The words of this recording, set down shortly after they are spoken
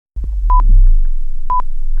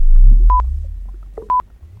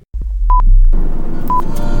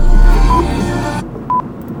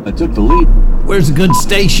I took the lead. Where's a good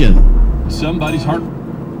station? Somebody's heart.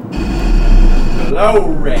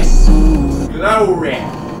 Glory. Glory.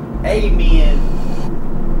 Amen.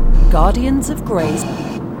 Guardians of Grace.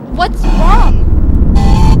 What's wrong?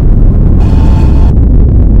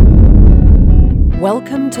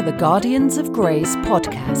 Welcome to the Guardians of Grace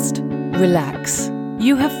podcast. Relax.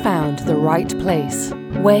 You have found the right place.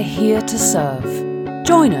 We're here to serve.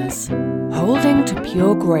 Join us, holding to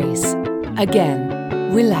pure grace.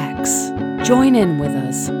 Again, relax. Join in with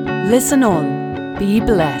us. Listen on. Be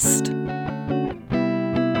blessed.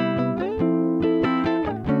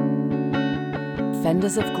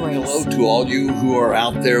 Defenders of Grace. Hello to all you who are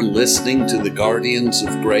out there listening to the Guardians of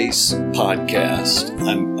Grace podcast.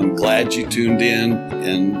 I'm glad you tuned in,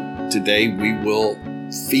 and today we will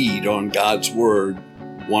feed on God's Word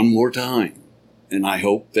one more time. And I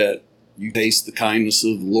hope that you taste the kindness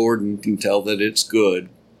of the Lord and can tell that it's good.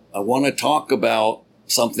 I want to talk about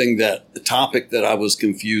a topic that I was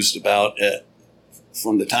confused about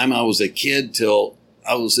from the time I was a kid till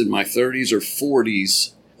I was in my 30s or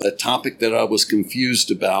 40s. A topic that I was confused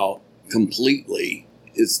about completely.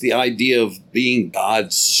 It's the idea of being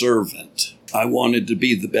God's servant. I wanted to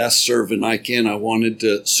be the best servant I can. I wanted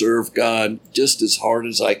to serve God just as hard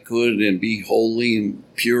as I could and be holy and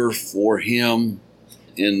pure for Him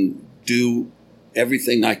and do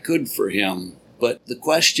everything I could for Him. But the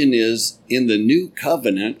question is, in the new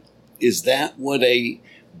covenant, is that what a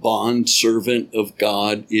bond servant of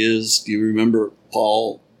God is? Do you remember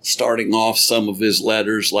Paul starting off some of his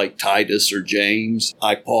letters like Titus or James?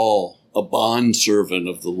 I, Paul, a bondservant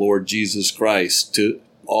of the Lord Jesus Christ, to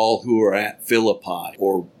all who are at Philippi,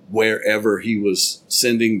 or wherever he was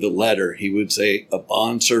sending the letter, he would say, a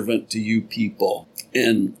bondservant to you people.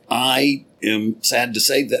 And I am sad to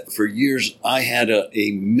say that for years I had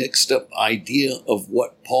a mixed up idea of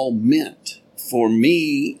what Paul meant. For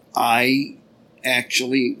me, I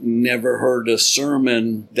actually never heard a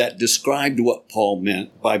sermon that described what Paul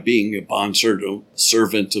meant by being a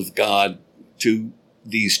bondservant of God to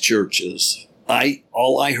these churches.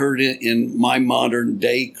 All I heard in my modern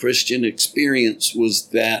day Christian experience was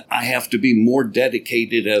that I have to be more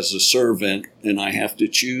dedicated as a servant, and I have to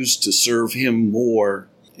choose to serve Him more,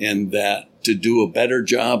 and that to do a better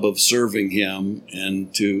job of serving Him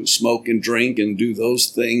and to smoke and drink and do those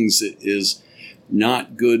things is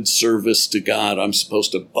not good service to God. I'm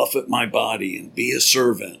supposed to buffet my body and be a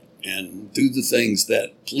servant and do the things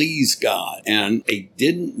that please God. And I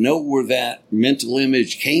didn't know where that mental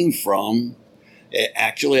image came from.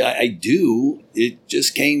 Actually, I do. It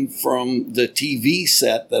just came from the TV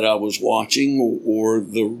set that I was watching, or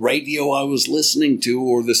the radio I was listening to,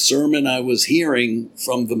 or the sermon I was hearing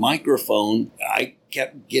from the microphone. I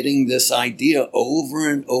kept getting this idea over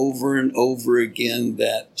and over and over again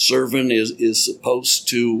that servant is supposed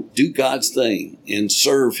to do God's thing and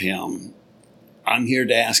serve Him. I'm here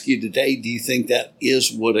to ask you today, do you think that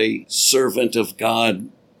is what a servant of God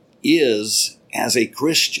is as a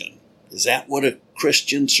Christian? Is that what a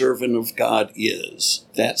Christian servant of God is?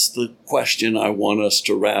 That's the question I want us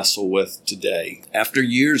to wrestle with today. After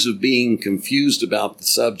years of being confused about the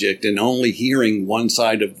subject and only hearing one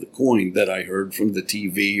side of the coin that I heard from the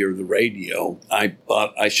TV or the radio, I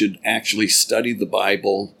thought I should actually study the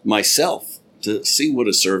Bible myself to see what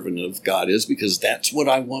a servant of God is, because that's what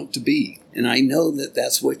I want to be. And I know that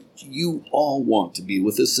that's what you all want to be.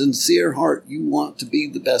 With a sincere heart, you want to be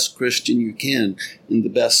the best Christian you can and the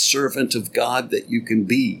best servant of God that you can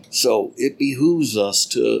be. So it behooves us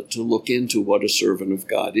to look into what a servant of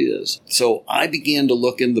God is. So I began to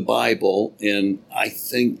look in the Bible, and I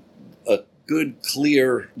think a good,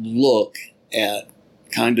 clear look at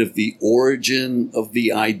kind of the origin of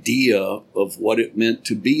the idea of what it meant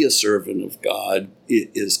to be a servant of God,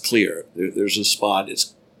 it is clear. There's a spot.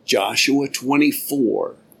 It's Joshua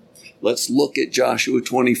 24. Let's look at Joshua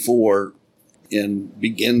 24 and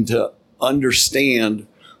begin to understand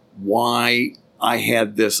why I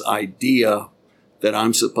had this idea that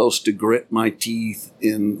I'm supposed to grit my teeth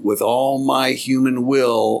and with all my human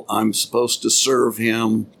will, I'm supposed to serve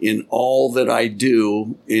Him in all that I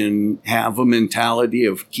do and have a mentality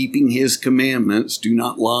of keeping His commandments. Do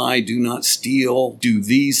not lie, do not steal, do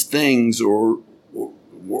these things, or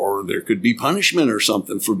there could be punishment or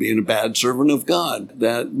something for being a bad servant of God,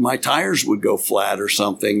 that my tires would go flat or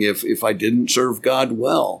something if I didn't serve God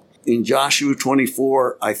well. In Joshua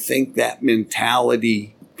 24, I think that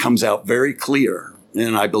mentality comes out very clear.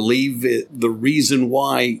 And I believe the reason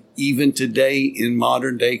why even today in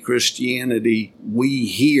modern day Christianity, we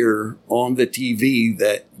hear on the TV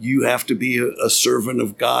that you have to be a servant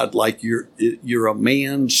of God, like you're a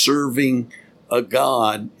man serving a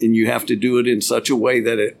God, and you have to do it in such a way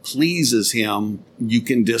that it pleases him. You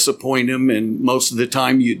can disappoint him, and most of the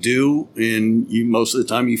time you do, and most of the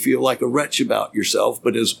time you feel like a wretch about yourself.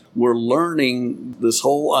 But as we're learning this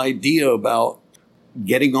whole idea about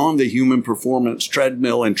getting on the human performance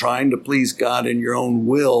treadmill and trying to please God in your own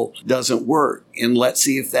will doesn't work. And let's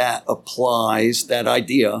see if that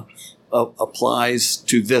idea applies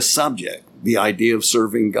to this subject, the idea of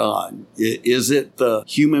serving God. Is it the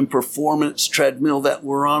human performance treadmill that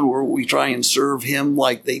we're on, where we try and serve him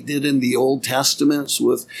like they did in the Old Testaments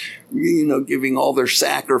with, giving all their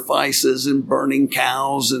sacrifices and burning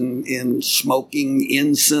cows and smoking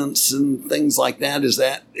incense and things like that? Is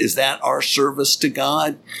that our service to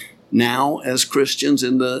God now as Christians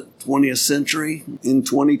in the 20th century, in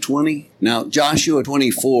 2020? Now, Joshua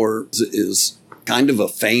 24 is kind of a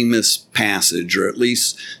famous passage, or at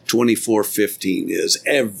least 24:15 is.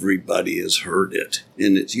 Everybody has heard it,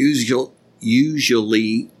 and it's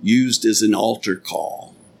usually used as an altar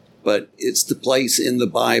call. But it's the place in the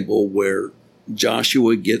Bible where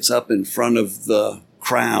Joshua gets up in front of the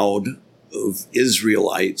crowd of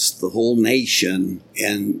Israelites, the whole nation,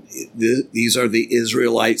 and these are the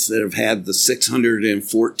Israelites that have had the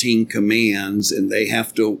 614 commands, and they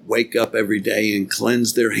have to wake up every day and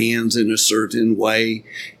cleanse their hands in a certain way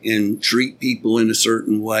and treat people in a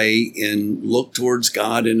certain way and look towards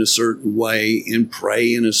God in a certain way and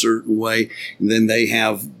pray in a certain way. And then they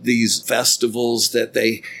have these festivals that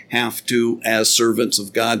they have to, as servants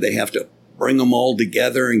of God, they have to bring them all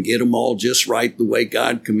together and get them all just right the way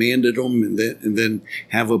God commanded them, and then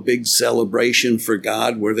have a big celebration for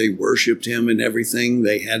God where they worshiped him and everything.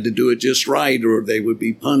 They had to do it just right or they would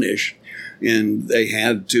be punished. And they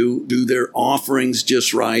had to do their offerings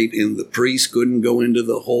just right, and the priest couldn't go into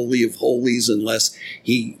the Holy of Holies unless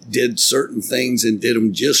he did certain things and did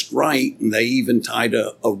them just right. And they even tied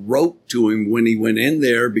a rope to him when he went in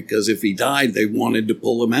there, because if he died, they wanted to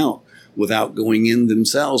pull him out without going in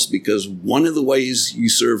themselves, because one of the ways you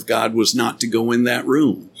serve God was not to go in that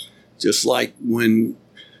room. Just like when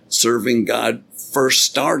serving God first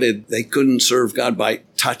started, they couldn't serve God by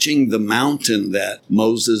touching the mountain that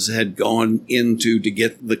Moses had gone into to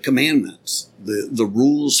get the commandments, the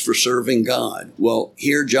rules for serving God. Well,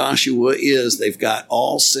 here Joshua is, they've got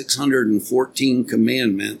all 614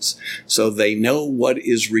 commandments, so they know what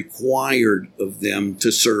is required of them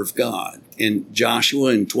to serve God. And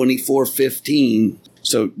Joshua in 24:15,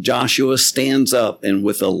 so Joshua stands up, and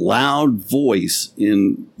with a loud voice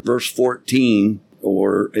in verse 14,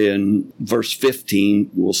 or in verse 15,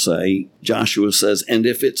 we'll say, Joshua says, "And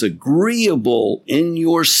if it's agreeable in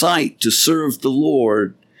your sight to serve the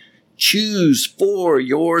Lord, choose for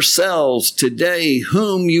yourselves today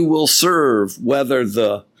whom you will serve, whether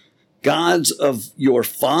the gods of your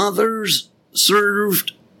fathers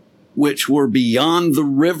served, which were beyond the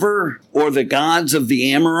river, or the gods of the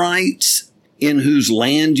Amorites, in whose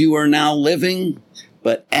land you are now living.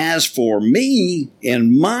 But as for me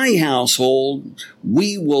and my household,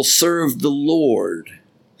 we will serve the Lord."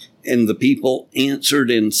 And the people answered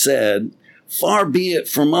and said, "Far be it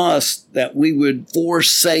from us that we would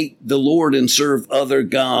forsake the Lord and serve other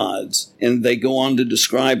gods." And they go on to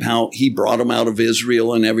describe how he brought them out of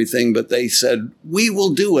Israel and everything, but they said, "We will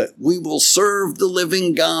do it. We will serve the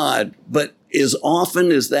living God." But as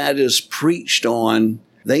often as that is preached on,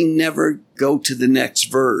 they never go to the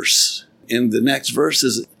next verse. And the next verse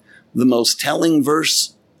is the most telling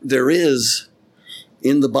verse there is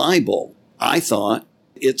in the Bible. I thought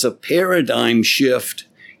it's a paradigm shift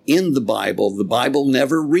in the Bible. The Bible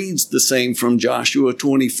never reads the same from Joshua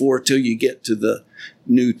 24 till you get to the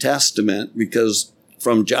New Testament, because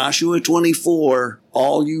from Joshua 24,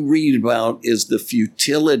 all you read about is the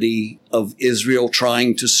futility of Israel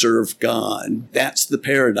trying to serve God. That's the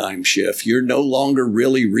paradigm shift. You're no longer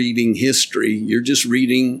really reading history. You're just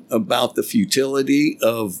reading about the futility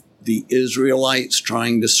of the Israelites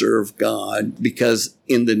trying to serve God, because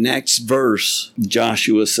in the next verse,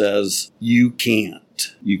 Joshua says, you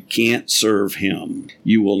can't serve him.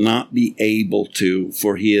 You will not be able to,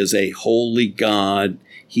 for he is a holy God.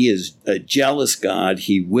 He is a jealous God.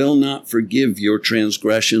 He will not forgive your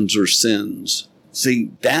transgressions or sins.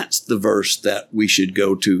 See, that's the verse that we should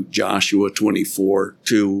go to, Joshua 24.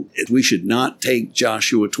 We should not take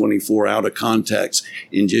Joshua 24 out of context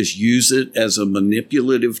and just use it as a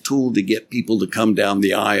manipulative tool to get people to come down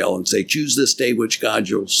the aisle and say, choose this day which God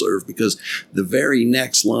you'll serve, because the very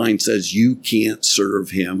next line says you can't serve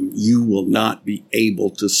him. You will not be able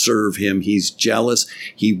to serve him. He's jealous.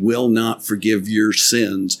 He will not forgive your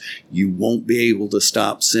sins. You won't be able to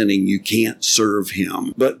stop sinning. You can't serve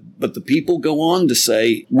him. But the people go on to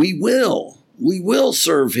say, we will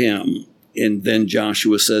serve him. And then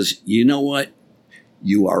Joshua says, you know what?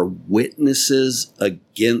 You are witnesses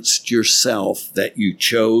against yourself that you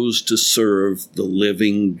chose to serve the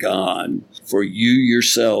living God, for you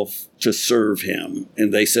yourself to serve him.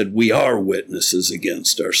 And they said, we are witnesses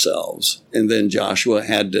against ourselves. And then Joshua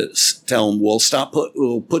had to tell them, well,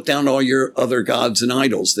 we'll put down all your other gods and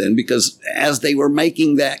idols then, because as they were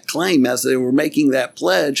making that claim, as they were making that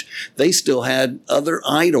pledge, they still had other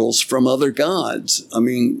idols from other gods. I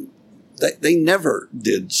mean, they never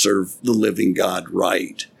did serve the living God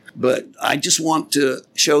right. But I just want to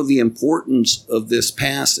show the importance of this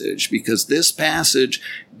passage, because this passage,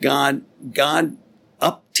 God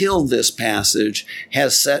up till this passage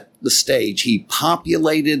has set the stage. He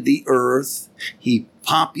populated the earth. He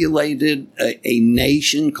populated a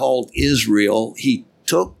nation called Israel. He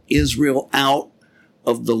took Israel out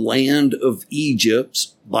of the land of Egypt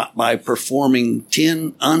by performing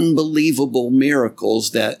 10 unbelievable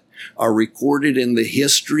miracles that are recorded in the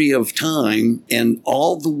history of time. And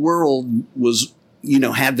all the world was,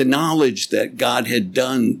 had the knowledge that God had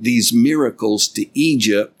done these miracles to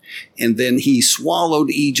Egypt. And then he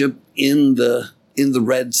swallowed Egypt in the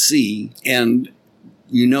Red Sea. And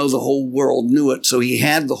the whole world knew it. So he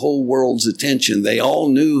had the whole world's attention. They all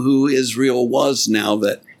knew who Israel was now,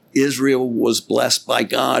 that Israel was blessed by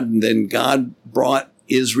God. And then God brought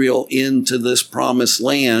Israel into this promised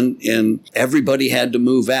land, and everybody had to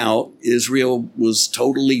move out. Israel was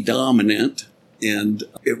totally dominant, and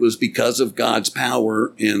it was because of God's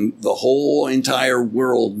power, and the whole entire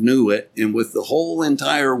world knew it. And with the whole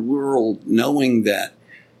entire world knowing that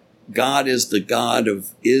God is the God of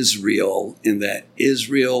Israel, and that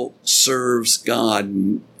Israel serves God,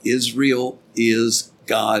 and Israel is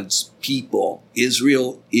God's people.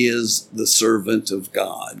 Israel is the servant of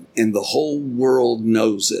God, and the whole world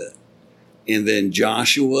knows it. And then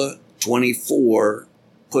Joshua 24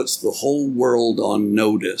 puts the whole world on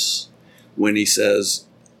notice when he says,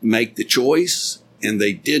 make the choice. And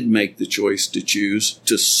they did make the choice to choose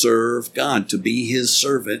to serve God, to be his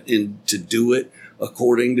servant, and to do it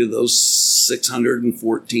according to those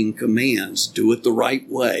 614 commands. Do it the right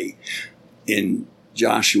way. And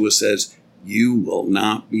Joshua says, you will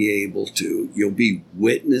not be able to. You'll be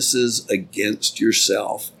witnesses against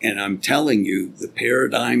yourself. And I'm telling you, the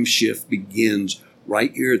paradigm shift begins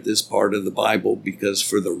right here at this part of the Bible, because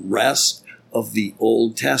for the rest of the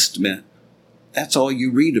Old Testament, that's all you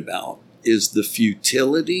read about is the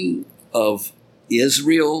futility of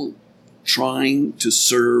Israel trying to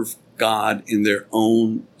serve God in their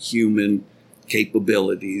own human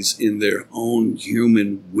capabilities, in their own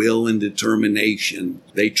human will and determination.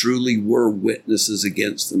 They truly were witnesses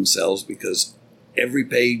against themselves, because every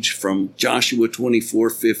page from Joshua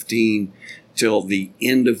 24:15 till the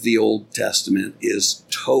end of the Old Testament is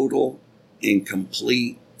total and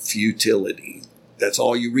complete futility. That's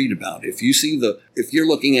all you read about. If you're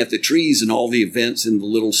looking at the trees and all the events and the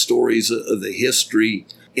little stories of the history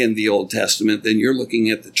in the Old Testament, then you're looking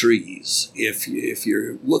at the trees. If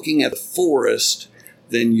you're looking at the forest,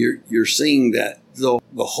 then you're seeing that the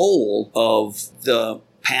whole of the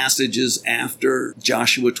passages after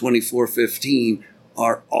Joshua 24:15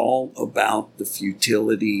 are all about the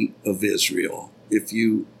futility of Israel. If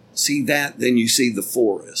you see that, then you see the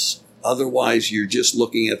forest. Otherwise, you're just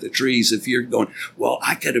looking at the trees. If you're going, well,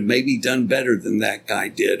 I could have maybe done better than that guy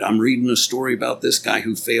did. I'm reading a story about this guy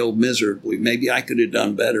who failed miserably. Maybe I could have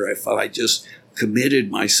done better if I just committed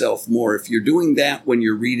myself more. If you're doing that when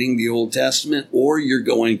you're reading the Old Testament, or you're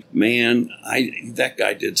going, man, that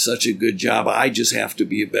guy did such a good job. I just have to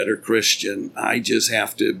be a better Christian. I just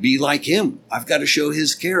have to be like him. I've got to show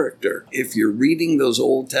his character. If you're reading those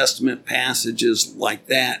Old Testament passages like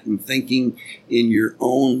that and thinking in your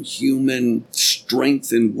own human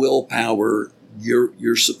strength and willpower,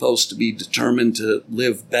 you're supposed to be determined to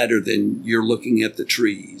live better than you're looking at the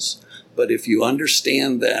trees. But if you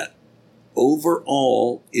understand that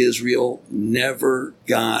overall, Israel never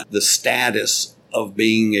got the status of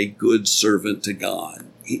being a good servant to God.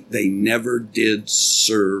 They never did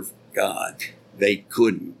serve God. They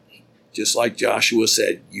couldn't. Just like Joshua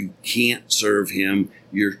said, you can't serve him.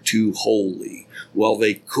 You're too holy. Well,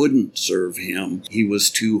 they couldn't serve him. He was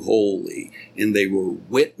too holy. And they were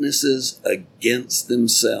witnesses against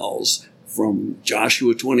themselves from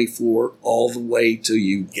Joshua 24 all the way till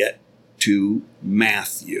you get to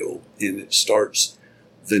Matthew. And it starts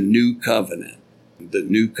the new covenant. The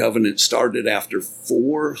new covenant started after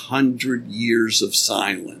 400 years of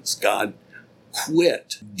silence. God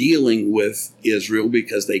quit dealing with Israel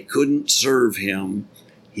because they couldn't serve him.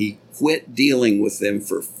 He quit dealing with them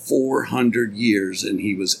for 400 years, and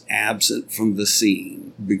he was absent from the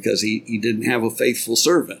scene because he didn't have a faithful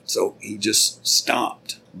servant. So he just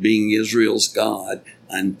stopped being Israel's God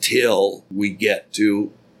until we get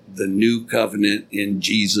to the new covenant and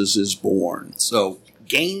Jesus is born. So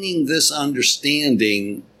gaining this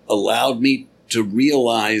understanding allowed me to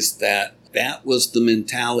realize that that was the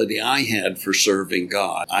mentality I had for serving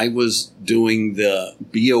God. I was doing the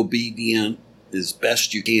be obedient as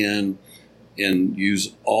best you can and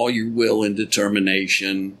use all your will and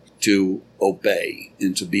determination to obey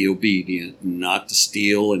and to be obedient, not to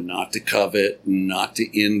steal and not to covet, and not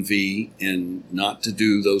to envy and not to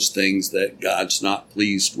do those things that God's not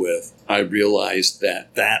pleased with. I realized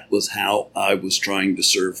that that was how I was trying to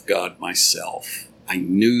serve God myself. I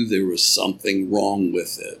knew there was something wrong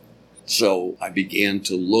with it. So I began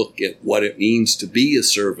to look at what it means to be a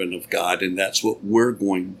servant of God, and that's what we're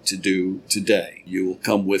going to do today. You will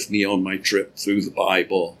come with me on my trip through the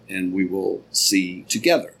Bible, and we will see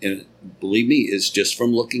together. And believe me, it's just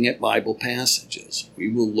from looking at Bible passages. We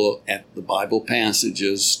will look at the Bible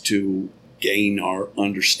passages to gain our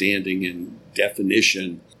understanding and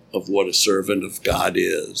definition of what a servant of God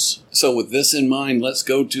is. So with this in mind, let's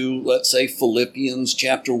go to, let's say, Philippians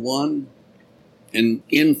chapter 1. And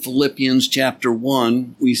in Philippians chapter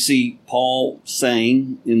 1, we see Paul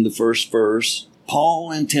saying in the first verse,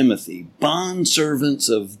 Paul and Timothy, bondservants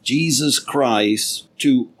of Jesus Christ,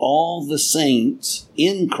 to all the saints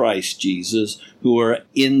in Christ Jesus who are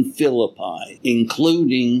in Philippi,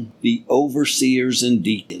 including the overseers and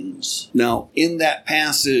deacons. Now, in that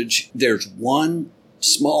passage, there's one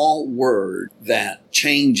small word that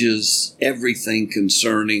changes everything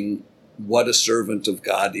concerning what a servant of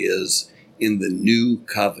God is in the new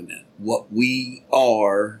covenant, what we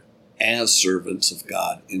are as servants of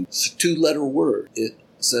God. And it's a two-letter word. It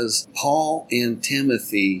says, Paul and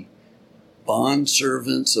Timothy,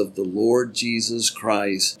 bondservants of the Lord Jesus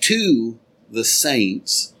Christ, to the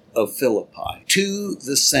saints of Philippi. To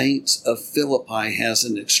the saints of Philippi has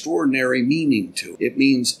an extraordinary meaning to it. It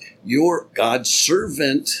means you're God's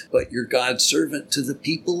servant, but you're God's servant to the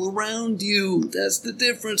people around you. That's the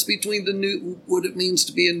difference between what it means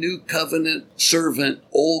to be a new covenant servant,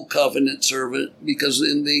 old covenant servant, because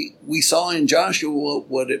we saw in Joshua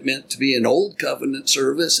what it meant to be an old covenant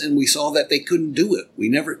service, and we saw that they couldn't do it. We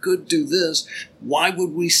never could do this. Why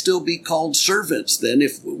would we still be called servants then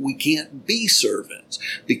if we can't be servants?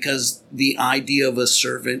 Because the idea of a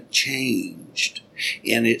servant changed.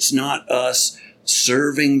 And it's not us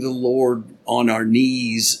serving the Lord on our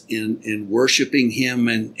knees and worshiping him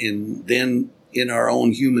and then in our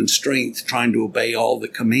own human strength trying to obey all the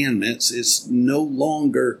commandments. It's no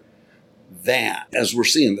longer that. As we're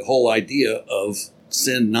seeing, the whole idea of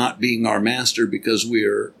sin not being our master because we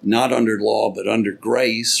are not under law but under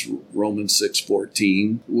grace, Romans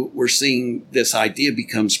 6:14, we're seeing this idea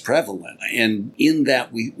becomes prevalent. And in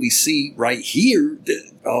that we see right here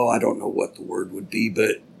that, I don't know what the word would be,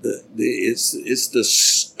 but it's the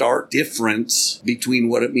stark difference between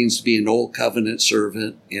what it means to be an old covenant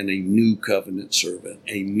servant and a new covenant servant.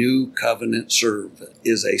 A new covenant servant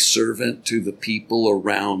is a servant to the people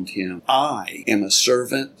around him. I am a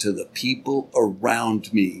servant to the people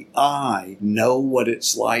around me. I know what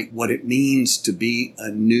it's like, what it means to be a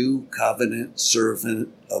new covenant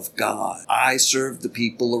servant of God. I serve the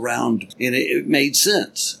people around me. And it made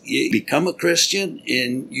sense. You become a Christian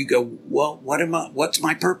and you go, well, what's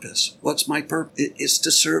my purpose? What's my purpose? It's to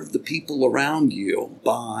serve the people around you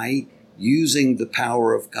by using the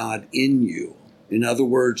power of God in you. In other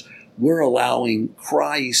words, we're allowing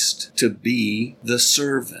Christ to be the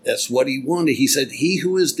servant. That's what he wanted. He said, he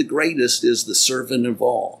who is the greatest is the servant of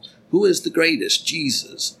all. Who is the greatest?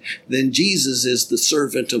 Jesus. Then Jesus is the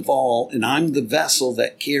servant of all, and I'm the vessel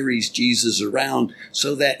that carries Jesus around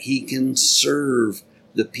so that he can serve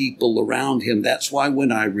the people around him. That's why when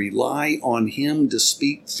I rely on him to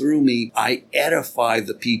speak through me, I edify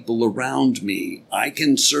the people around me. I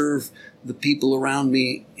can serve the people around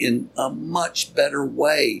me in a much better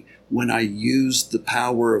way when I use the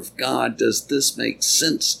power of God, does this make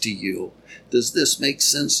sense to you? Does this make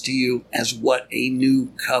sense to you as what a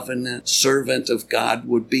new covenant servant of God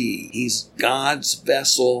would be? He's God's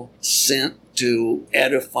vessel sent to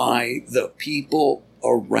edify the people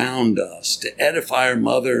around us, to edify our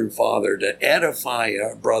mother and father, to edify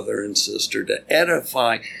our brother and sister, to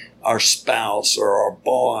edify our spouse or our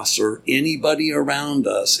boss or anybody around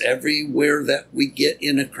us. Everywhere that we get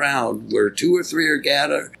in a crowd where 2 or 3 are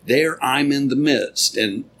gathered, there I'm in the midst,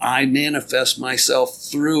 and I manifest myself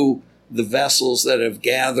through the vessels that have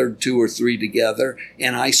gathered 2 or 3 together,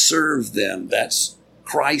 and I serve them. That's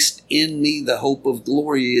Christ in me, the hope of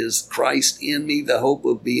glory is Christ in me, the hope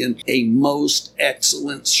of being a most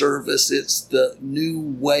excellent service. It's the new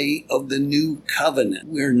way of the new covenant.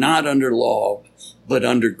 We're not under law, but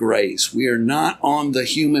under grace. We are not on the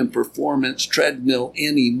human performance treadmill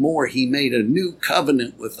anymore. He made a new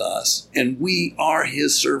covenant with us, and we are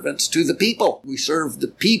his servants to the people. We serve the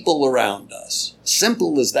people around us.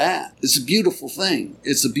 Simple as that. It's a beautiful thing.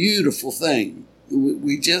 It's a beautiful thing.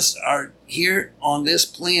 We just are here on this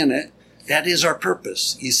planet. That is our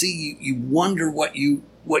purpose. You see, you wonder what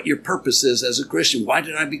your purpose is as a Christian. Why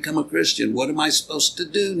did I become a Christian? What am I supposed to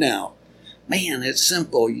do now? Man, it's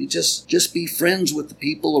simple. You just be friends with the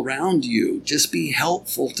people around you. Just be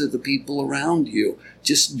helpful to the people around you.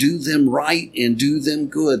 Just do them right and do them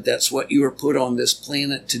good. That's what you are put on this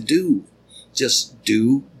planet to do. Just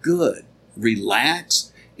do good.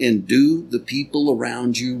 Relax and do the people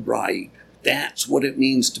around you right. That's what it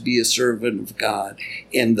means to be a servant of God.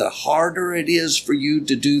 And the harder it is for you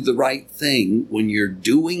to do the right thing when you're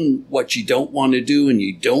doing what you don't want to do and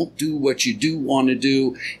you don't do what you do want to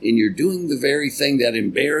do and you're doing the very thing that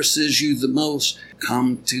embarrasses you the most,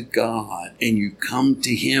 come to God and you come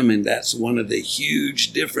to him. And that's one of the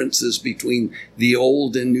huge differences between the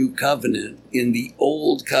old and new covenant. In the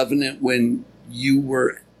old covenant, when you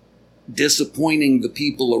were disappointing the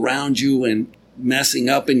people around you and messing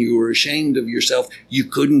up and you were ashamed of yourself, you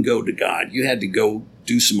couldn't go to God. You had to go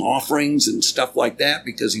do some offerings and stuff like that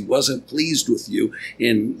because he wasn't pleased with you.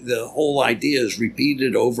 And the whole idea is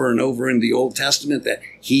repeated over and over in the Old Testament that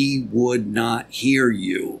he would not hear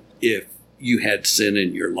you if you had sin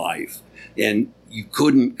in your life. And you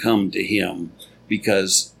couldn't come to him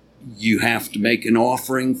because you have to make an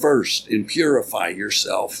offering first and purify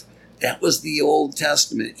yourself. That was the Old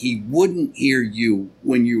Testament. He wouldn't hear you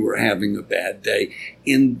when you were having a bad day.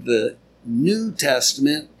 In the New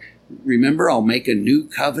Testament, remember, I'll make a new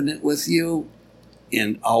covenant with you,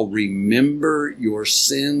 and I'll remember your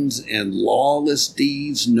sins and lawless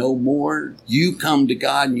deeds no more. You come to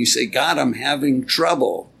God and you say, God, I'm having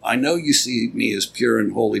trouble. I know you see me as pure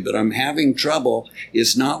and holy, but I'm having trouble.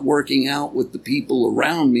 It's not working out with the people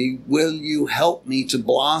around me. Will you help me to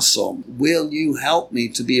blossom? Will you help me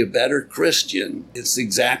to be a better Christian? It's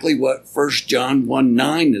exactly what 1 John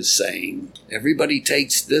 1:9 is saying. Everybody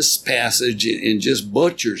takes this passage and just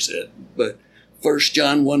butchers it, but 1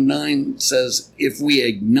 John 1:9 says, if we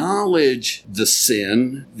acknowledge the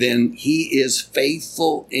sin, then he is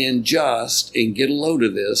faithful and just, and get a load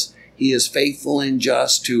of this, he is faithful and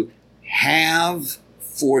just to have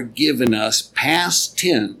forgiven us, past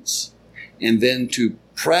tense, and then to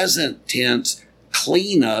present tense,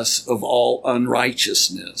 clean us of all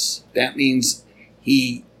unrighteousness. That means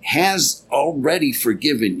he has already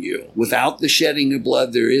forgiven you. Without the shedding of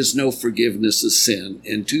blood, there is no forgiveness of sin.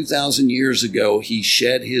 And 2,000 years ago, he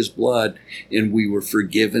shed his blood and we were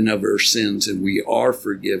forgiven of our sins, and we are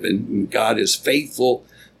forgiven. And God is faithful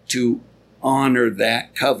to honor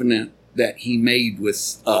that covenant that he made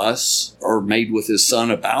with us, or made with his son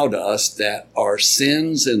about us, that our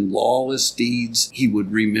sins and lawless deeds he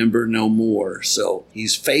would remember no more. So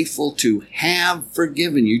he's faithful to have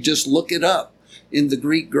forgiven you. Just look it up. In the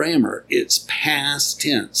Greek grammar, it's past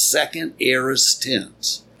tense, second aorist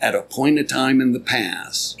tense. At a point of time in the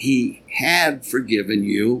past, he had forgiven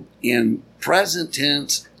you. In present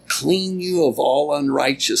tense, clean you of all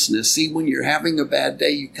unrighteousness. See, when you're having a bad day,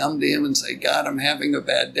 you come to him and say, God, I'm having a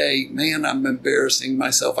bad day. Man, I'm embarrassing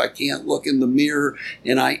myself. I can't look in the mirror,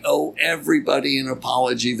 and I owe everybody an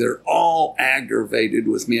apology. They're all aggravated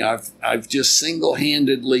with me. I've just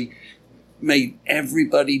single-handedly made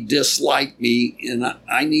everybody dislike me, and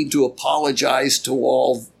I need to apologize to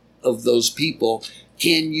all of those people.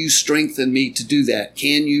 Can you strengthen me to do that?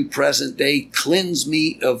 Can you, present day, cleanse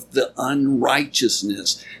me of the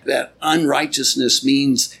unrighteousness? That unrighteousness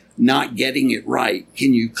means not getting it right.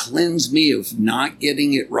 Can you cleanse me of not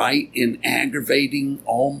getting it right and aggravating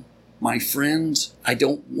all my friends? I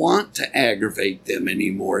don't want to aggravate them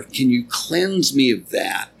anymore. Can you cleanse me of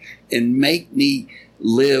that and make me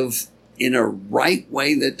live in a right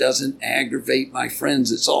way that doesn't aggravate my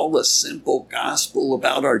friends. It's all a simple gospel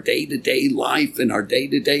about our day-to-day life and our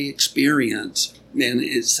day-to-day experience. And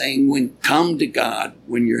it's saying, come to God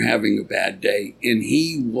when you're having a bad day, and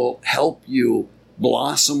He will help you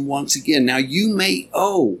blossom once again. Now, you may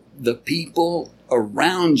owe the people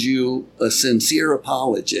around you a sincere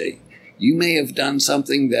apology. You may have done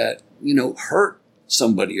something that, hurt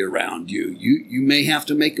somebody around you. You may have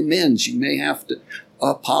to make amends. You may have to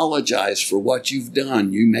apologize for what you've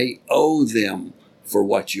done. You may owe them for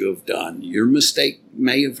what you have done. Your mistake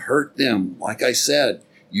may have hurt them. Like I said,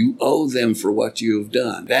 you owe them for what you have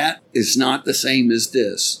done. That is not the same as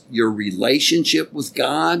this. Your relationship with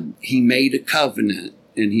God, He made a covenant,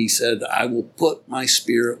 and He said, I will put my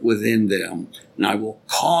Spirit within them, and I will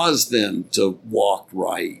cause them to walk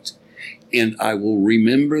right, and I will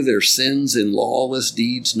remember their sins and lawless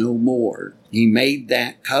deeds no more. He made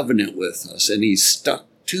that covenant with us, and He's stuck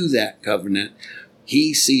to that covenant.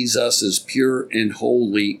 He sees us as pure and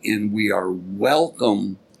holy, and we are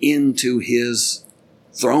welcome into His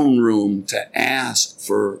throne room to ask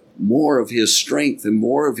for more of His strength and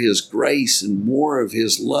more of His grace and more of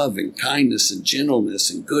His love and kindness and gentleness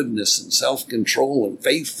and goodness and self-control and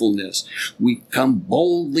faithfulness. We come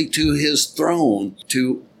boldly to His throne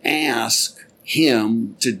to ask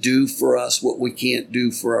Him to do for us what we can't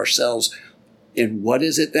do for ourselves. And what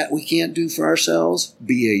is it that we can't do for ourselves?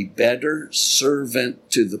 Be a better servant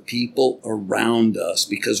to the people around us,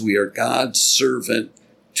 because we are God's servant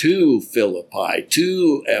to Philippi,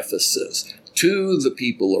 to Ephesus, to the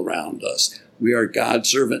people around us. We are God's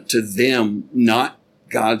servant to them, not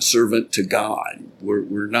God's servant to God.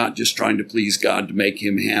 We're not just trying to please God to make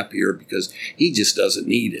Him happier, because He just doesn't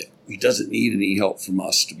need it. He doesn't need any help from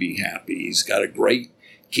us to be happy. He's got a great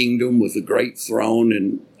kingdom with a great throne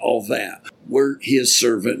and all that. We're His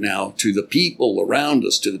servant now to the people around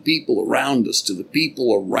us, to the people around us, to the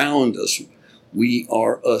people around us. We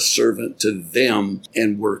are a servant to them,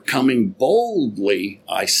 and we're coming boldly,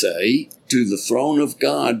 I say, to the throne of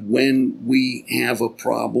God when we have a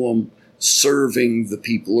problem serving the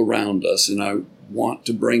people around us. And I want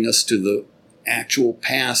to bring us to the actual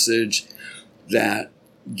passage that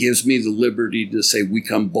gives me the liberty to say we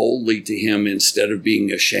come boldly to Him instead of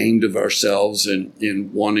being ashamed of ourselves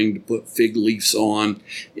and wanting to put fig leaves on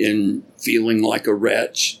and feeling like a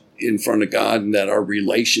wretch in front of God, and that our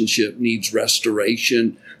relationship needs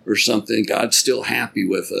restoration or something. God's still happy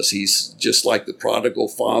with us. He's just like the prodigal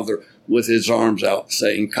father with his arms out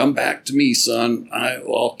saying, come back to me, son.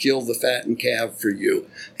 I'll kill the fattened calf for you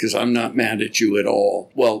because I'm not mad at you at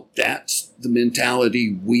all. Well, that's the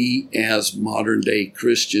mentality we as modern day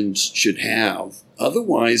Christians should have.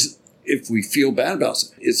 Otherwise, if we feel bad about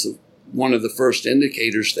it, it's one of the first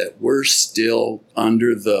indicators that we're still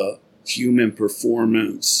under the human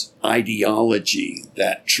performance ideology,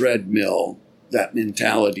 that treadmill, that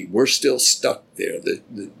mentality. We're still stuck there.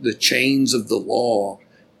 The chains of the law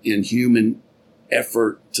and human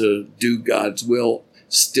effort to do God's will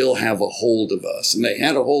still have a hold of us. And they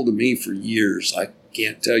had a hold of me for years. I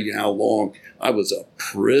can't tell you how long. I was a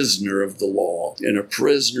prisoner of the law and a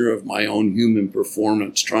prisoner of my own human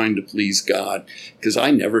performance trying to please God, because I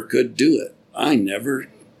never could do it. I never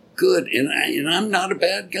good, and I'm not a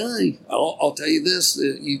bad guy. I'll tell you this,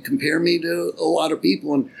 you compare me to a lot of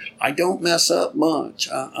people, and I don't mess up much.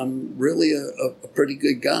 I'm really a pretty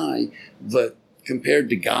good guy, but compared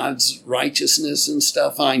to God's righteousness and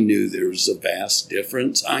stuff, I knew there was a vast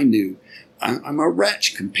difference. I knew I'm a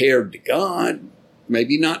wretch compared to God.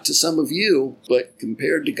 Maybe not to some of you, but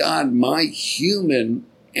compared to God, my human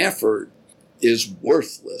effort is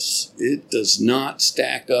worthless. It does not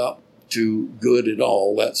stack up to good at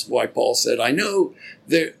all. That's why Paul said, I know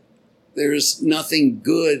there's nothing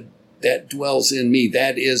good that dwells in me,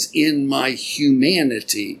 that is in my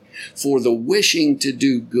humanity. For the wishing to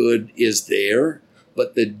do good is there,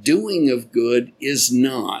 but the doing of good is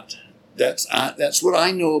not. That's what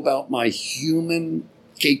I know about my human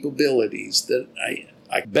capabilities, that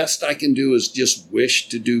best I can do is just wish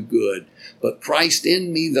to do good. But Christ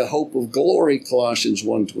in me, the hope of glory, Colossians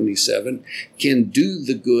 1:27, can do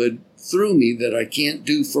the good through me that I can't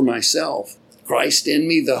do for myself. Christ in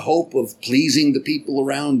me, the hope of pleasing the people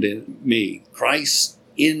around me. Christ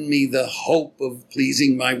in me, the hope of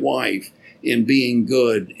pleasing my wife and being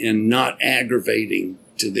good and not aggravating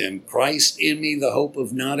to them. Christ in me, the hope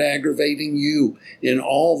of not aggravating you and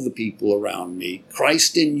all the people around me.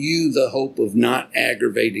 Christ in you, the hope of not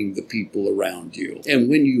aggravating the people around you. And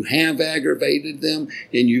when you have aggravated them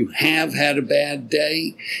and you have had a bad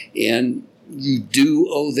day and you do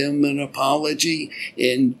owe them an apology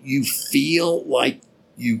and you feel like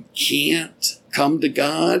you can't come to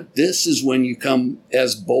God, this is when you come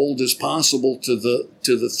as bold as possible to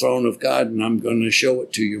the throne of God, and I'm going to show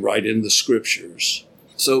it to you right in the scriptures.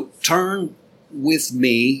 So turn with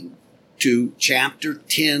me to chapter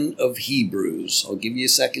 10 of Hebrews. I'll give you a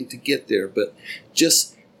second to get there, but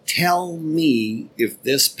just tell me if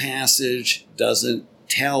this passage doesn't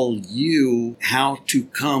tell you how to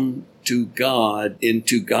come to God,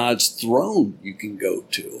 into God's throne you can go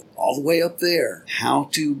to. All the way up there. How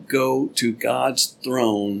to go to God's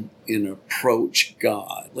throne and approach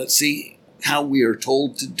God. Let's see how we are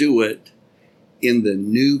told to do it in the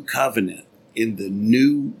new covenant, in the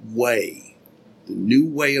new way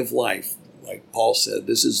of life. Like Paul said,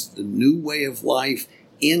 this is the new way of life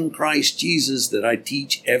in Christ Jesus that I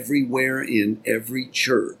teach everywhere in every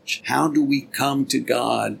church. How do we come to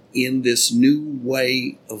God in this new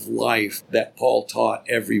way of life that Paul taught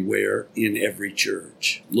everywhere in every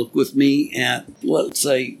church? Look with me at, let's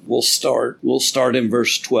say, we'll start in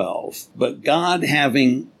verse 12. But God,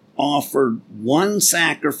 having offered one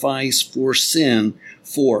sacrifice for sin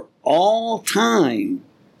for all time,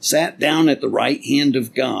 sat down at the right hand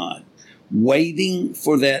of God, waiting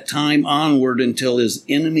for that time onward until his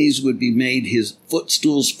enemies would be made his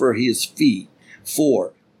footstools for his feet.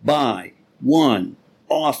 For by one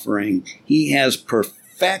offering he has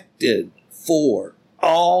perfected for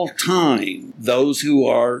all time those who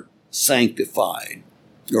are sanctified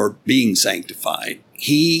or being sanctified.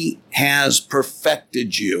 He has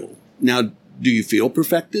perfected you. Now, do you feel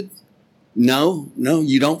perfected? No,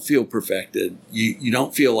 you don't feel perfected. You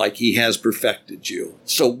don't feel like he has perfected you.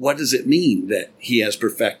 So what does it mean that he has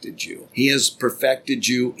perfected you? He has perfected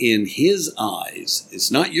you in his eyes.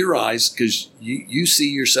 It's not your eyes, because you see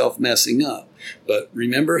yourself messing up. But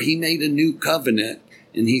remember, he made a new covenant,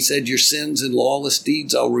 and he said, your sins and lawless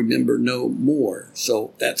deeds I'll remember no more.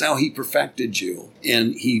 So that's how he perfected you.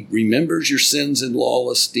 And he remembers your sins and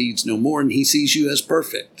lawless deeds no more, and he sees you as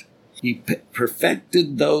perfect. He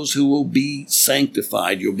perfected those who will be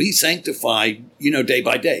sanctified. You'll be sanctified, day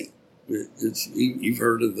by day. You've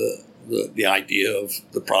heard of the idea of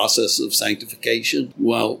the process of sanctification.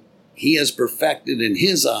 Well, he has perfected in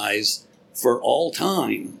his eyes for all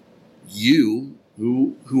time you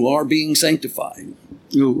who are being sanctified,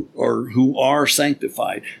 who are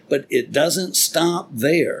sanctified. But it doesn't stop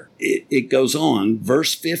there. It goes on.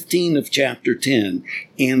 Verse 15 of chapter 10.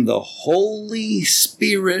 And the Holy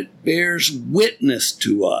Spirit bears witness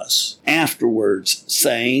to us afterwards,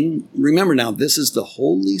 saying, remember now, this is the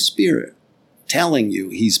Holy Spirit telling you.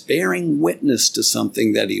 He's bearing witness to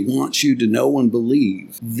something that he wants you to know and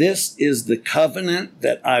believe. This is the covenant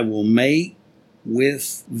that I will make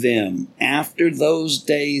with them. After those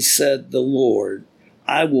days, said the Lord,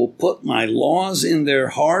 I will put my laws in their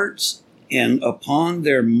hearts, and upon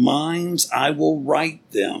their minds I will write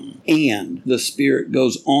them. And the Spirit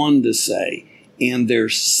goes on to say, and their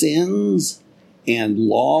sins and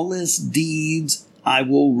lawless deeds I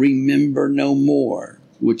will remember no more,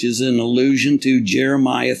 which is an allusion to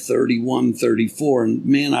Jeremiah 31:34. And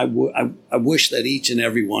man, I wish that each and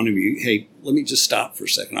every one of you, hey, let me just stop for a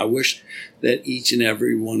second. I wish that each and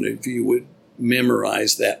every one of you would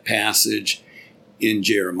memorize that passage in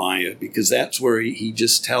Jeremiah, because that's where he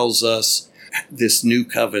just tells us this new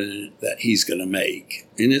covenant that he's going to make.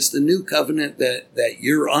 And it's the new covenant that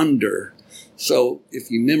you're under. So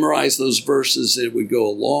if you memorize those verses, it would go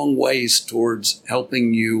a long ways towards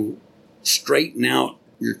helping you straighten out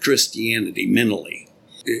your Christianity mentally.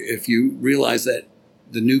 If you realize that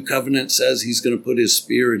the new covenant says he's going to put his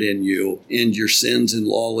Spirit in you, and your sins and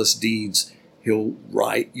lawless deeds you'll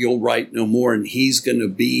write no more, and he's going to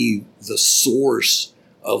be the source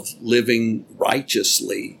of living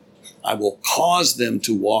righteously. I will cause them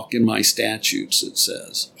to walk in my statutes, it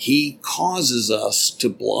says. He causes us to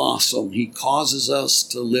blossom. He causes us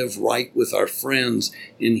to live right with our friends,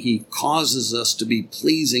 and he causes us to be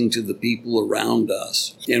pleasing to the people around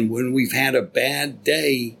us. And when we've had a bad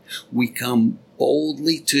day, we come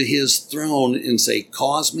boldly to his throne and say,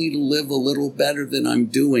 cause me to live a little better than I'm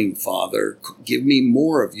doing, Father. Give me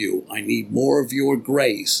more of you. I need more of your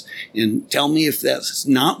grace. And tell me if that's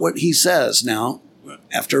not what he says now.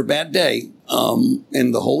 After a bad day,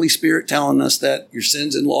 and the Holy Spirit telling us that your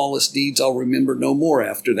sins and lawless deeds I'll remember no more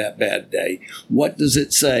after that bad day. What does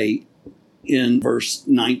it say in verse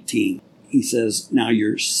 19? He says, now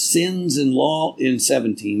your sins and in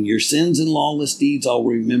 17, your sins and lawless deeds I'll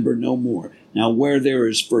remember no more. Now where there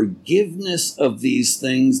is forgiveness of these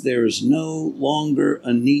things, there is no longer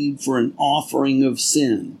a need for an offering of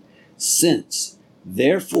sin. Since,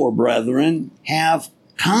 therefore, brethren, have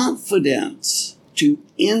confidence to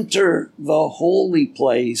enter the holy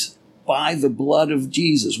place by the blood of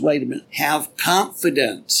Jesus. Wait a minute. Have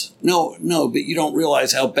confidence. No, but you don't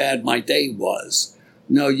realize how bad my day was.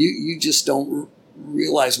 No, you just don't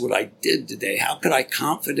realize what I did today. How could I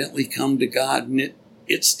confidently come to God? And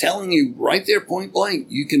it's telling you right there, point blank.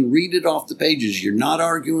 You can read it off the pages. You're not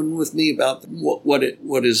arguing with me about what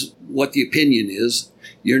the opinion is.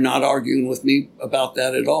 You're not arguing with me about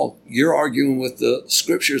that at all. You're arguing with the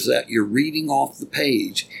scriptures that you're reading off the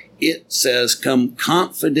page. It says, come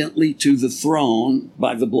confidently to the throne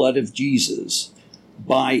by the blood of Jesus,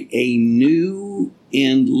 by a new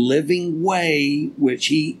and living way, which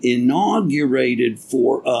he inaugurated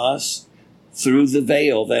for us through the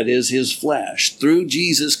veil, that is his flesh, through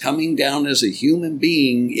Jesus coming down as a human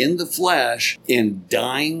being in the flesh and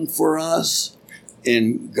dying for us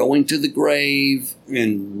and going to the grave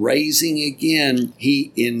and raising again.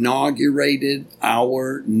 He inaugurated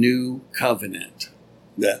our new covenant.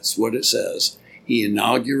 That's what it says. He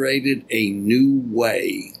inaugurated a new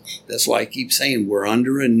way. That's why I keep saying we're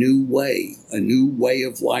under a new way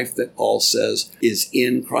of life that Paul says is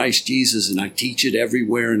in Christ Jesus. And I teach it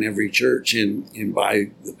everywhere in every church. And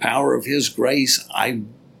by the power of his grace, I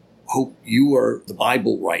hope the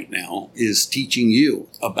Bible right now is teaching you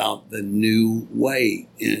about the new way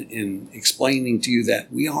and explaining to you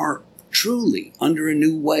that we are truly under a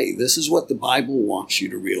new way. This is what the Bible wants you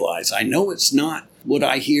to realize. I know it's not what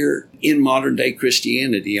I hear in modern day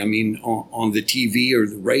Christianity. I mean, on the TV or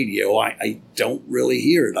the radio, I don't really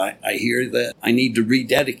hear it. I hear that I need to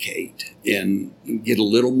rededicate and get a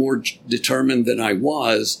little more determined than I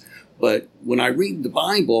was. But when I read the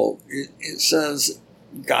Bible, it says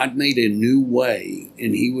God made a new way,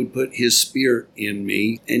 and he would put his spirit in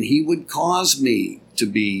me, and he would cause me to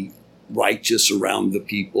be righteous around the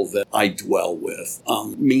people that I dwell with,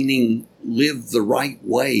 meaning live the right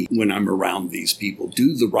way when I'm around these people.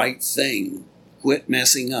 Do the right thing. Quit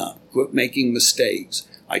messing up. Quit making mistakes.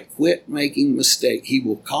 I quit making mistakes. He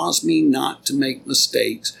will cause me not to make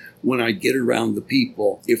mistakes when I get around the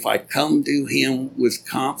people, if I come to him with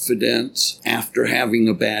confidence after having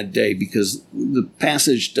a bad day, because the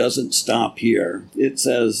passage doesn't stop here. It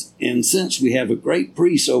says, and since we have a great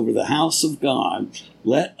priest over the house of God,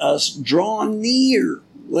 let us draw near.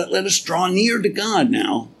 Let us draw near to God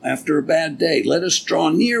now after a bad day. Let us draw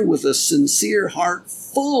near with a sincere heart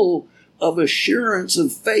full of assurance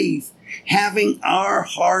of faith, having our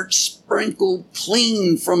hearts sprinkled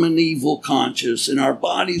clean from an evil conscience and our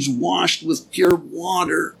bodies washed with pure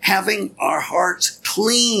water, having our hearts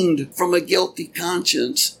cleaned from a guilty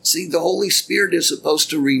conscience. See, the Holy Spirit is supposed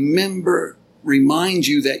to remind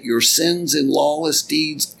you that your sins and lawless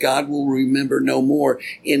deeds God will remember no more,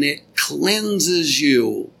 and it cleanses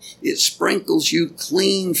you. It sprinkles you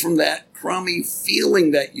clean from that crummy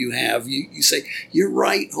feeling that you have. You say, you're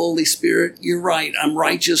right, Holy Spirit, you're right. I'm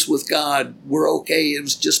righteous with God. We're okay. It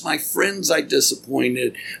was just my friends I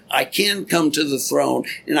disappointed. I can come to the throne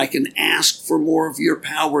and I can ask for more of your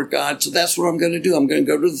power, God. So that's what I'm going to do. I'm going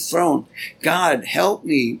to go to the throne. God, help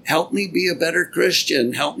me. Help me be a better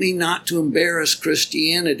Christian. Help me not to embarrass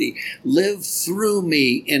Christianity. Live through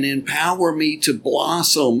me and empower me to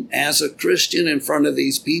blossom as a Christian in front of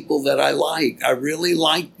these people that I like. I really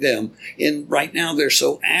like them. And right now they're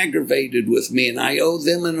so aggravated with me, and I owe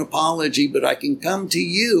them an apology, but I can come to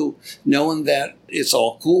you knowing that it's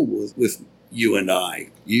all cool with you and I.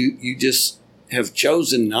 You just have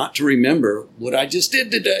chosen not to remember what I just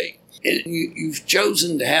did today. And you've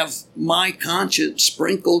chosen to have my conscience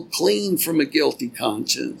sprinkled clean from a guilty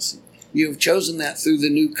conscience. You have chosen that through the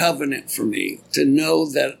new covenant for me, to know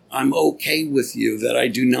that I'm okay with you, that I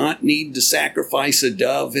do not need to sacrifice a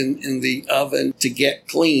dove in the oven to get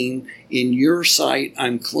clean. In your sight,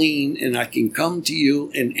 I'm clean, and I can come to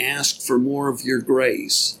you and ask for more of your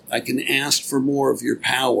grace. I can ask for more of your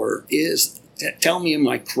power. Tell me, am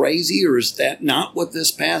I crazy, or is that not what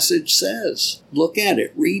this passage says? Look at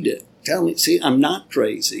it, read it. Tell me, see, I'm not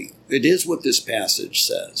crazy. It is what this passage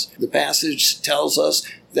says. The passage tells us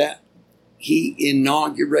that he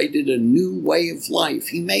inaugurated a new way of life.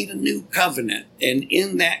 He made a new covenant. And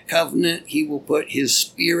in that covenant, he will put his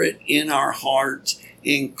spirit in our hearts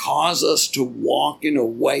and cause us to walk in a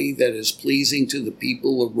way that is pleasing to the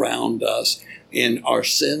people around us. And our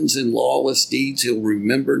sins and lawless deeds he'll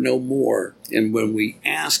remember no more. And when we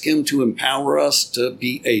ask him to empower us to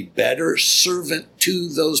be a better servant to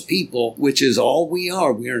those people, which is all we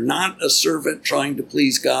are not a servant trying to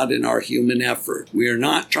please God in our human effort. We are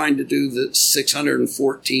not trying to do the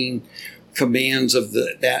 614 commands of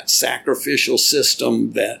that sacrificial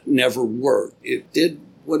system that never worked. It did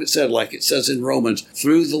what it said, like it says in Romans,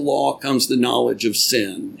 through the law comes the knowledge of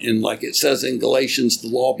sin. And like it says in Galatians, the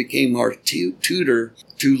law became our tutor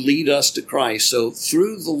to lead us to Christ. So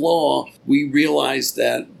through the law, we realized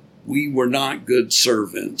that we were not good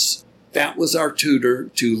servants. That was our tutor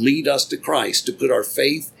to lead us to Christ, to put our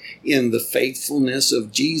faith in the faithfulness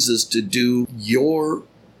of Jesus to do your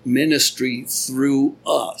ministry through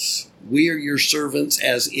us. We are your servants,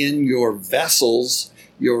 as in your vessels,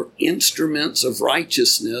 your instruments of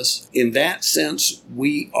righteousness. In that sense,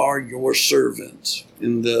 we are your servants.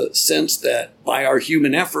 In the sense that by our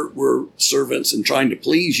human effort, we're servants and trying to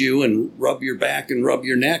please you and rub your back and rub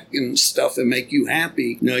your neck and stuff and make you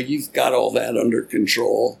happy. No, you've got all that under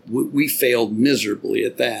control. We failed miserably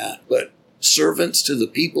at that. But servants to the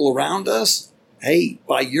people around us, hey,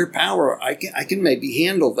 by your power, I can maybe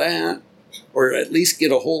handle that. Or at least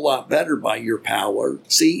get a whole lot better by your power.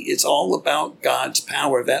 See, it's all about God's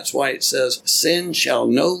power. That's why it says, sin shall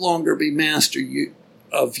no longer be master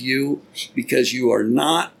of you, because you are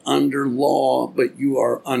not under law, but you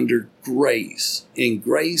are under grace. And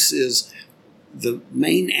grace is, the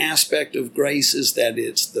main aspect of grace is that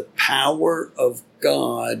it's the power of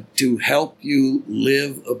God to help you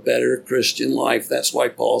live a better Christian life. That's why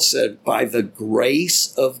Paul said, by the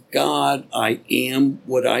grace of God, I am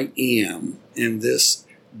what I am. And this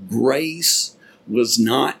grace was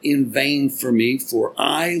not in vain for me, for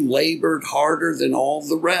I labored harder than all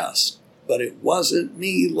the rest. But it wasn't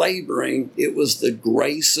me laboring. It was the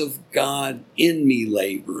grace of God in me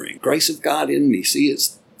laboring. Grace of God in me. See,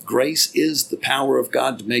 grace is the power of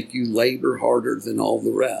God to make you labor harder than all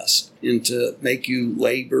the rest, and to make you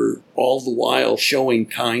labor all the while showing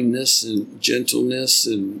kindness and gentleness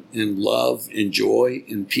and love and joy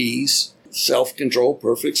and peace, self-control,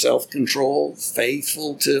 perfect self-control,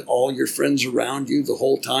 faithful to all your friends around you the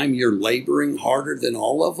whole time you're laboring harder than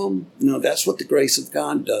all of them. No, that's what the grace of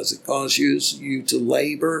God does. It causes you to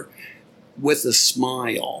labor with a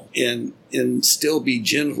smile and still be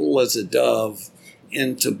gentle as a dove,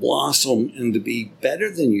 and to blossom and to be better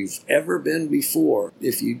than you've ever been before.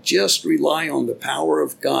 If you just rely on the power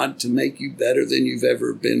of God to make you better than you've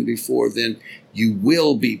ever been before, then you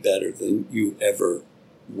will be better than you ever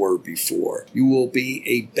were before. You will be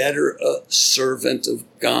a better servant of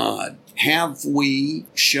God. Have we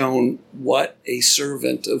shown what a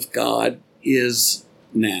servant of God is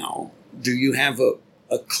now? Do you have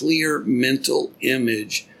a clear mental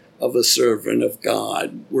image of a servant of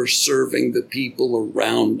God? We're serving the people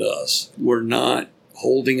around us. We're not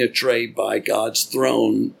holding a tray by God's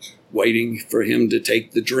throne, waiting for him to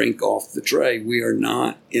take the drink off the tray. We are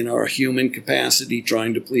not in our human capacity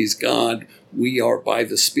trying to please God. We are by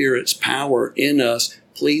the Spirit's power in us,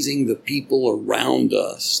 pleasing the people around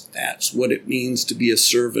us. That's what it means to be a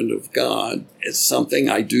servant of God. It's something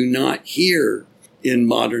I do not hear in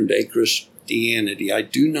modern day Christianity. I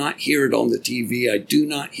do not hear it on the TV. I do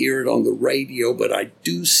not hear it on the radio, but I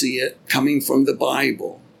do see it coming from the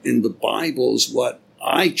Bible. And the Bible is what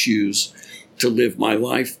I choose to live my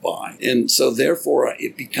life by. And so therefore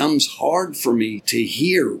it becomes hard for me to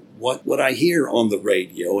hear what I hear on the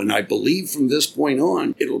radio. And I believe from this point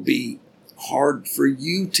on, it'll be hard for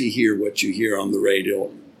you to hear what you hear on the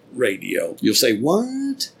radio. You'll say,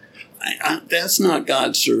 what? That's not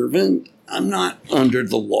God's servant. I'm not under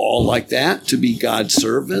the law like that to be God's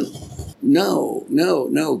servant. No.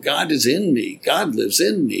 God is in me. God lives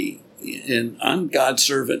in me. And I'm God's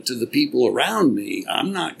servant to the people around me.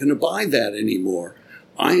 I'm not going to buy that anymore.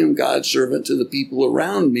 I am God's servant to the people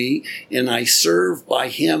around me, and I serve by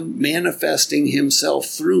him manifesting himself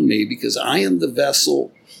through me, because I am the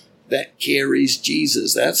vessel that carries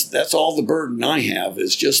Jesus. That's all the burden I have,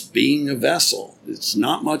 is just being a vessel. It's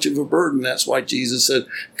not much of a burden. That's why Jesus said,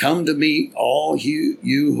 come to me, all you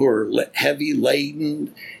who are heavy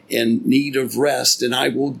laden and need of rest, and I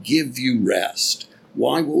will give you rest.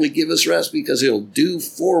 Why will he give us rest? Because he'll do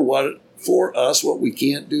for us what we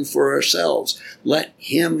can't do for ourselves. Let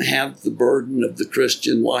him have the burden of the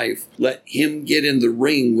Christian life. Let him get in the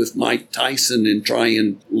ring with Mike Tyson and try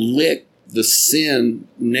and lick the sin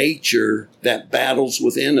nature that battles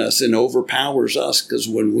within us and overpowers us. Because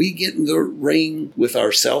when we get in the ring with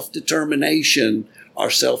our self-determination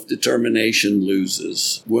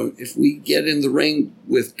loses. If we get in the ring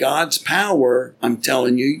with God's power, I'm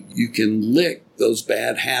telling you, you can lick those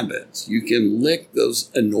bad habits. You can lick those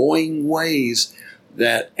annoying ways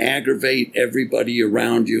that aggravate everybody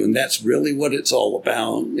around you. And that's really what it's all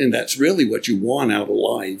about. And that's really what you want out of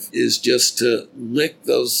life, is just to lick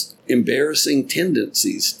those embarrassing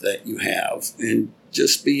tendencies that you have and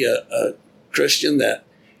just be a Christian that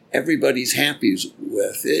everybody's happy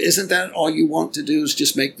with. Isn't that all you want to do, is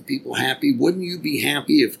just make the people happy? Wouldn't you be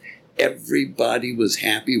happy if everybody was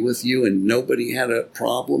happy with you and nobody had a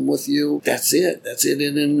problem with you? That's it. That's it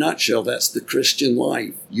in a nutshell. That's the Christian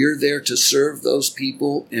life. You're there to serve those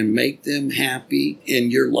people and make them happy,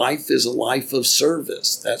 and your life is a life of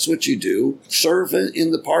service. That's what you do. Serve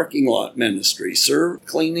in the parking lot ministry. Serve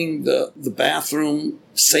cleaning the bathroom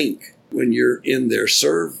sink when you're in there.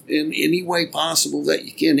 Serve in any way possible that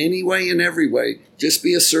you can, any way and every way. Just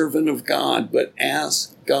be a servant of God, but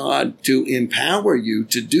ask God to empower you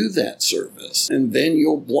to do that service, and then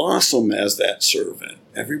you'll blossom as that servant.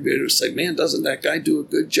 Everybody will say, man, doesn't that guy do a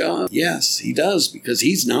good job? Yes, he does, because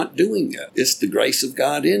he's not doing it. It's the grace of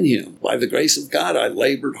God in him. By the grace of God, I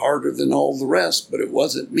labored harder than all the rest, but it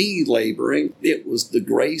wasn't me laboring. It was the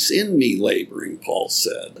grace in me laboring, Paul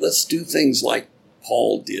said. Let's do things like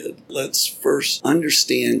Paul did. Let's first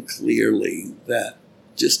understand clearly that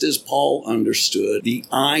just as Paul understood, the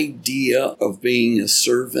idea of being a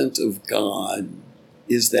servant of God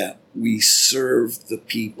is that we serve the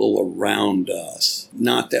people around us,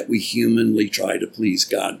 not that we humanly try to please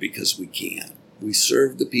God because we can. We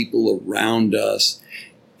serve the people around us,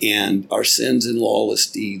 and our sins and lawless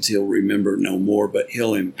deeds He'll remember no more, but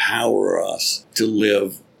He'll empower us to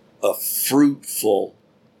live a fruitful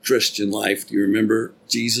Christian life. Do you remember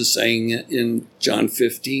Jesus saying it in John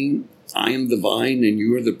 15? I am the vine and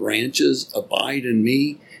you are the branches. Abide in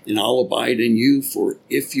me and I'll abide in you. For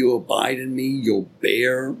if you abide in me, you'll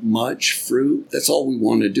bear much fruit. That's all we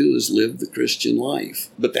want to do, is live the Christian life.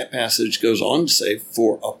 But that passage goes on to say,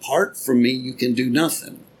 for apart from me, you can do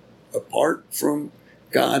nothing. Apart from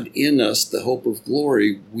God in us, the hope of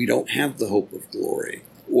glory, we don't have the hope of glory,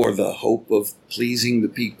 or the hope of pleasing the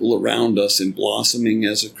people around us and blossoming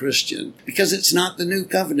as a Christian. Because it's not the new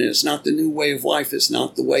covenant. It's not the new way of life. It's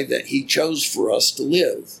not the way that He chose for us to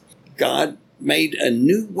live. God made a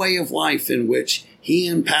new way of life in which He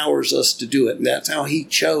empowers us to do it. And that's how He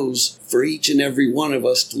chose for each and every one of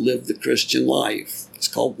us to live the Christian life. It's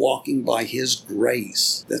called walking by His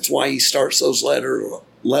grace. That's why He starts those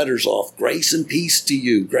letters off. Grace and peace to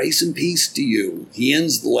you. Grace and peace to you. He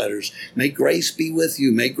ends the letters. May grace be with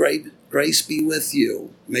you. May grace be with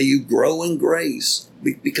you. May you grow in grace.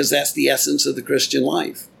 Because that's the essence of the Christian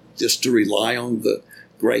life. Just to rely on the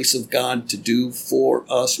grace of God to do for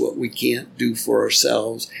us what we can't do for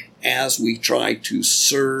ourselves as we try to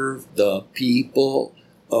serve the people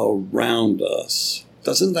around us.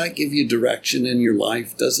 Doesn't that give you direction in your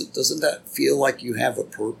life? Doesn't that feel like you have a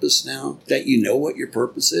purpose now? That you know what your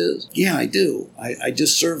purpose is? Yeah, I do. I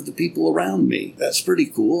just serve the people around me. That's pretty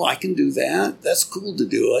cool. I can do that. That's cool to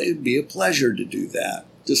do. It'd be a pleasure to do that.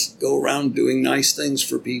 Just go around doing nice things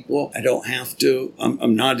for people. I don't have to.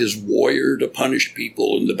 I'm not his warrior to punish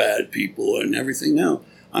people and the bad people and everything. No.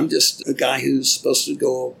 I'm just a guy who's supposed to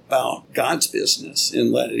go about God's business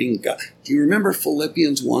and letting God. Do you remember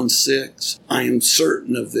Philippians 1:6? I am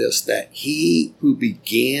certain of this, that He who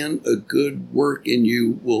began a good work in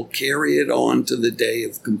you will carry it on to the day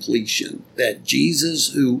of completion. That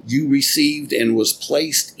Jesus, who you received and was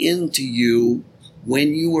placed into you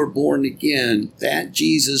when you were born again, that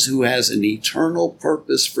Jesus who has an eternal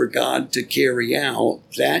purpose for God to carry out,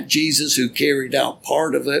 that Jesus who carried out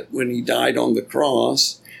part of it when He died on the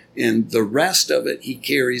cross, and the rest of it He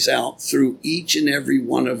carries out through each and every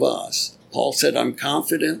one of us. Paul said, I'm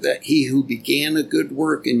confident that He who began a good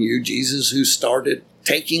work in you, Jesus who started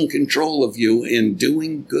taking control of you and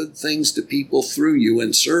doing good things to people through you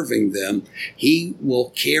and serving them, He will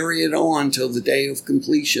carry it on till the day of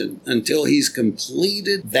completion. Until He's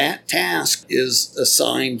completed that task is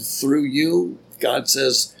assigned through you. God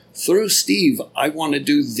says, through Steve, I want to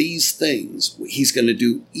do these things. He's going to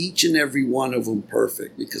do each and every one of them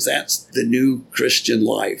perfect, because that's the new Christian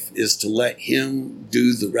life, is to let Him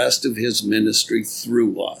do the rest of His ministry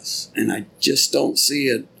through us. And I just don't see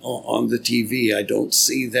it on the TV. I don't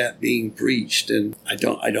see that being preached. And I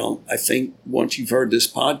think once you've heard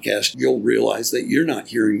this podcast, you'll realize that you're not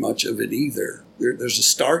hearing much of it either. There's a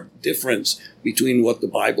stark difference between what the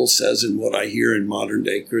Bible says and what I hear in modern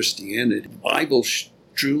day Christianity. The Bible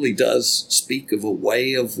truly does speak of a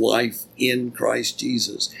way of life in Christ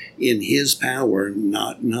Jesus, in His power,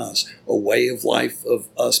 not in us. A way of life of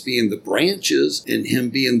us being the branches and Him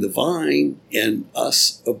being the vine, and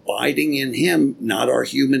us abiding in Him, not our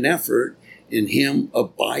human effort, and Him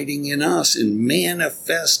abiding in us and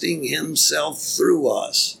manifesting Himself through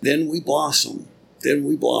us. Then we blossom. Then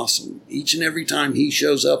we blossom. Each and every time He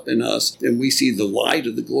shows up in us, then we see the light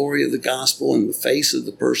of the glory of the gospel in the face of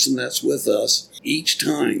the person that's with us. Each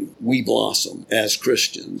time we blossom as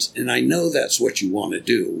Christians. And I know that's what you want to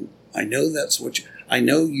do. I know that's what I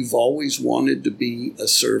know you've always wanted to be a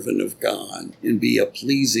servant of God and be a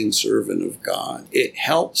pleasing servant of God. It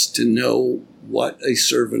helps to know what a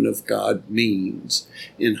servant of God means.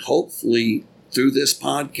 And hopefully through this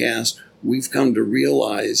podcast, we've come to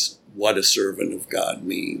realize what a servant of God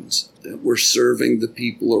means, that we're serving the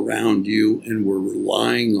people around you and we're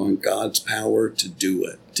relying on God's power to do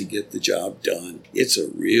it, to get the job done. It's a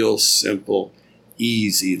real simple,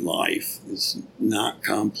 easy life. It's not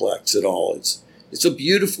complex at all. It's a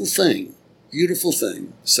beautiful thing, beautiful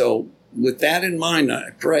thing. So with that in mind,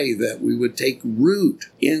 I pray that we would take root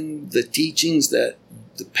in the teachings that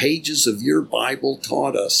the pages of your Bible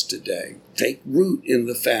taught us today. Take root in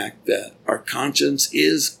the fact that our conscience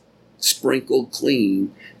is sprinkled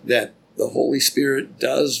clean, that the Holy Spirit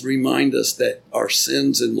does remind us that our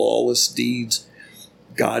sins and lawless deeds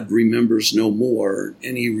God remembers no more.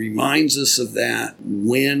 And he reminds us of that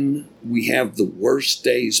when we have the worst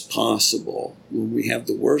days possible. When we have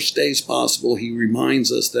the worst days possible, he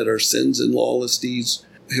reminds us that our sins and lawless deeds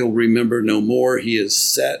he'll remember no more. He has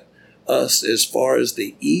set us as far as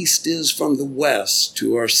the east is from the west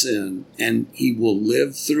to our sin, and he will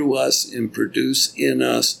live through us and produce in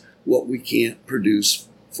us what we can't produce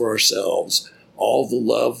for ourselves. All the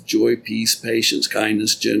love, joy, peace, patience,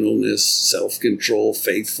 kindness, gentleness, self-control,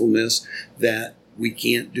 faithfulness that we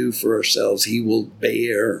can't do for ourselves. He will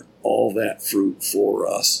bear all that fruit for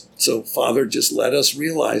us. So, Father, just let us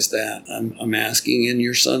realize that. I'm asking in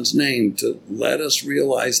your Son's name to let us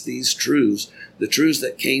realize these truths, the truths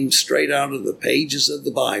that came straight out of the pages of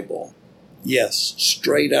the Bible. Yes,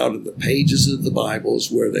 straight out of the pages of the Bible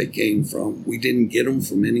is where they came from. We didn't get them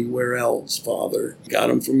from anywhere else, Father. Got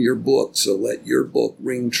them from your book, so let your book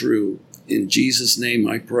ring true. In Jesus' name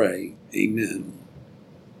I pray. Amen.